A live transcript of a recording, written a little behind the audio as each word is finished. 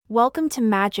Welcome to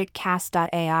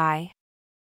MagicCast.ai.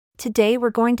 Today we're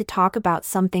going to talk about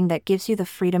something that gives you the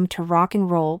freedom to rock and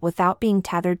roll without being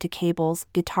tethered to cables: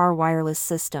 guitar wireless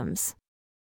systems.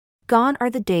 Gone are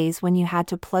the days when you had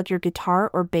to plug your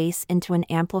guitar or bass into an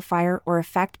amplifier or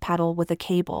effect pedal with a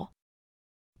cable.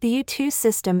 The U2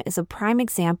 system is a prime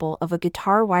example of a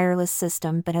guitar wireless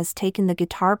system that has taken the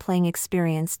guitar playing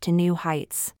experience to new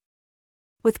heights.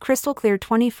 With crystal clear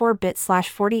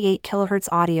 24-bit/48 kHz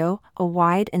audio, a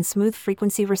wide and smooth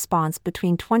frequency response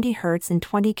between 20 Hz and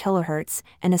 20 kHz,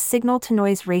 and a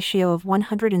signal-to-noise ratio of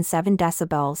 107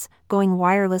 decibels, going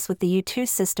wireless with the U2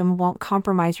 system won't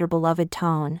compromise your beloved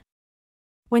tone.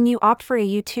 When you opt for a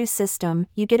U2 system,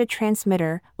 you get a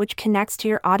transmitter, which connects to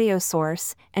your audio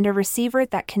source, and a receiver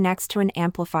that connects to an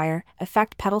amplifier,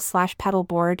 effect pedal/pedal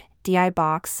board, DI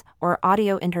box, or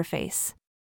audio interface.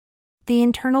 The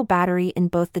internal battery in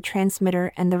both the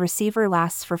transmitter and the receiver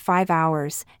lasts for 5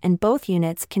 hours, and both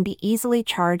units can be easily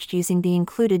charged using the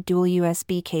included dual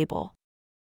USB cable.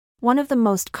 One of the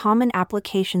most common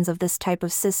applications of this type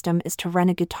of system is to run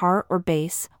a guitar or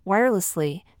bass,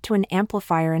 wirelessly, to an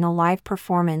amplifier in a live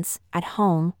performance, at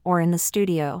home or in the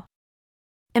studio.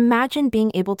 Imagine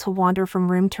being able to wander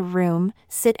from room to room,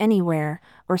 sit anywhere,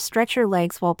 or stretch your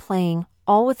legs while playing,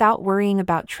 all without worrying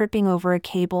about tripping over a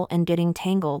cable and getting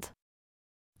tangled.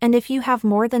 And if you have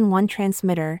more than one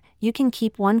transmitter, you can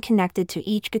keep one connected to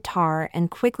each guitar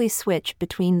and quickly switch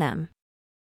between them.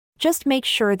 Just make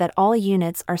sure that all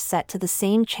units are set to the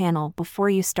same channel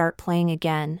before you start playing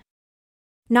again.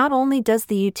 Not only does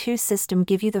the U2 system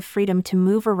give you the freedom to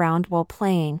move around while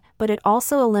playing, but it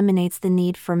also eliminates the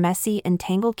need for messy and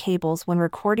tangled cables when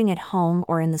recording at home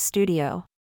or in the studio.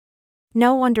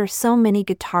 No wonder so many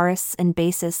guitarists and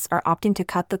bassists are opting to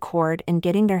cut the cord and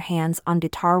getting their hands on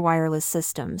guitar wireless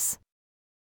systems.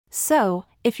 So,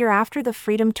 if you're after the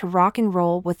freedom to rock and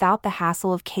roll without the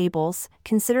hassle of cables,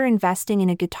 consider investing in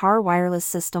a guitar wireless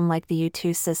system like the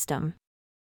U2 system.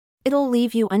 It'll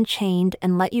leave you unchained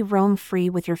and let you roam free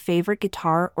with your favorite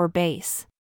guitar or bass.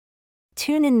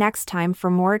 Tune in next time for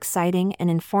more exciting and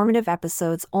informative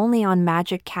episodes only on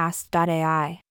MagicCast.ai.